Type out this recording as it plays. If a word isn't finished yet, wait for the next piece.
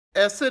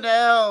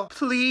SNL,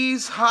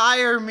 please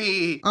hire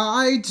me.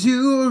 I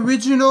do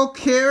original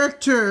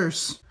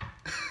characters.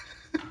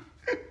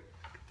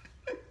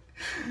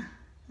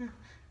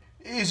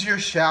 Is your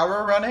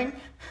shower running?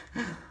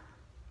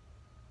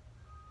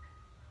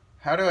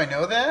 How do I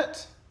know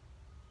that?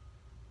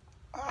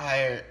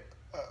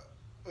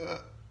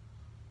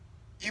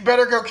 You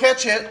better go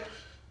catch it.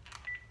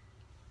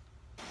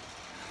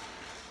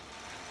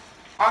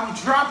 I'm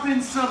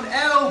dropping some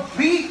L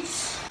beats.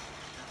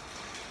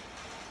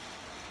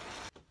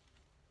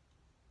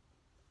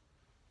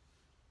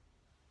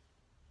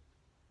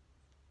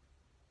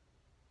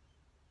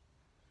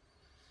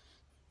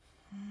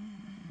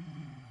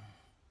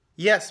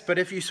 Yes, but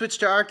if you switch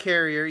to our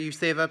carrier, you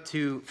save up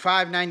to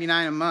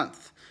 $5.99 a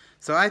month.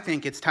 So I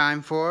think it's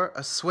time for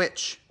a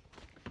switch.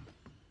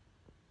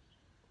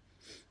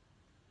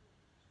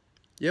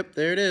 Yep,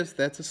 there it is.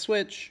 That's a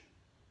switch.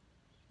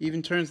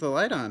 Even turns the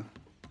light on.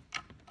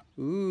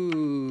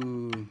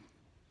 Ooh.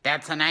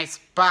 That's a nice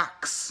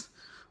box.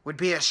 Would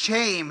be a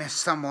shame if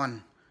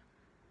someone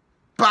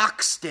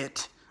boxed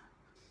it.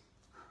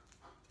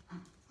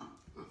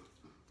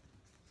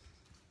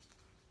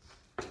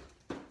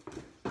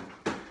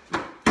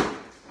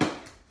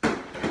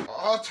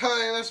 I'll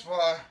tell you this,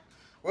 boy.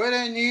 What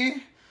I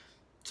need,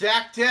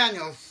 Jack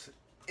Daniels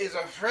is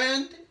a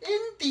friend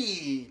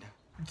indeed.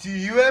 Do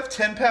you have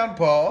 10-pound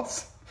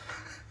balls?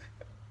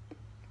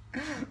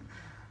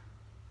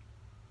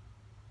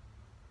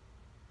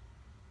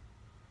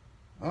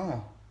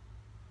 Oh.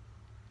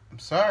 I'm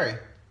sorry.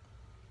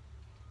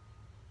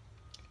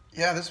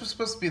 Yeah, this was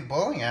supposed to be the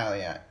bowling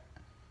alley. I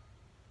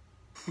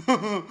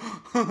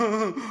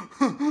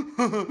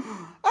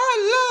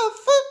love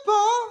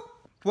football.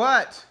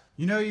 What?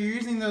 You know, you're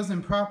using those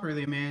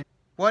improperly, man.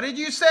 What did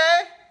you say?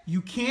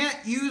 You can't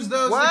use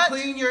those to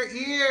clean your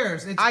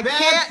ears. It's I bad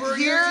can't for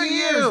hear your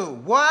ears. you.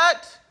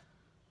 What?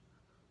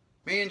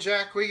 Me and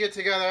Jack, we get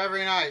together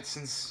every night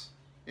since,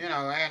 you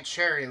know, Aunt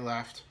Sherry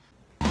left.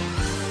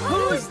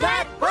 Who's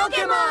that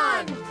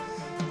Pokemon?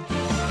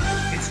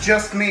 It's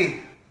just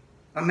me,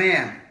 a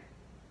man.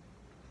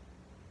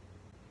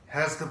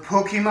 Has the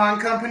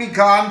Pokemon Company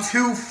gone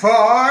too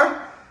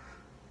far?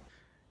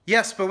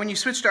 Yes, but when you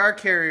switch to our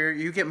carrier,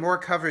 you get more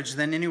coverage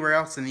than anywhere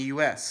else in the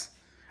US.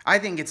 I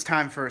think it's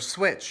time for a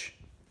switch.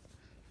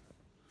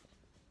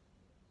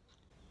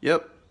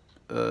 Yep,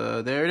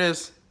 there it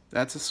is.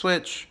 That's a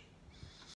switch.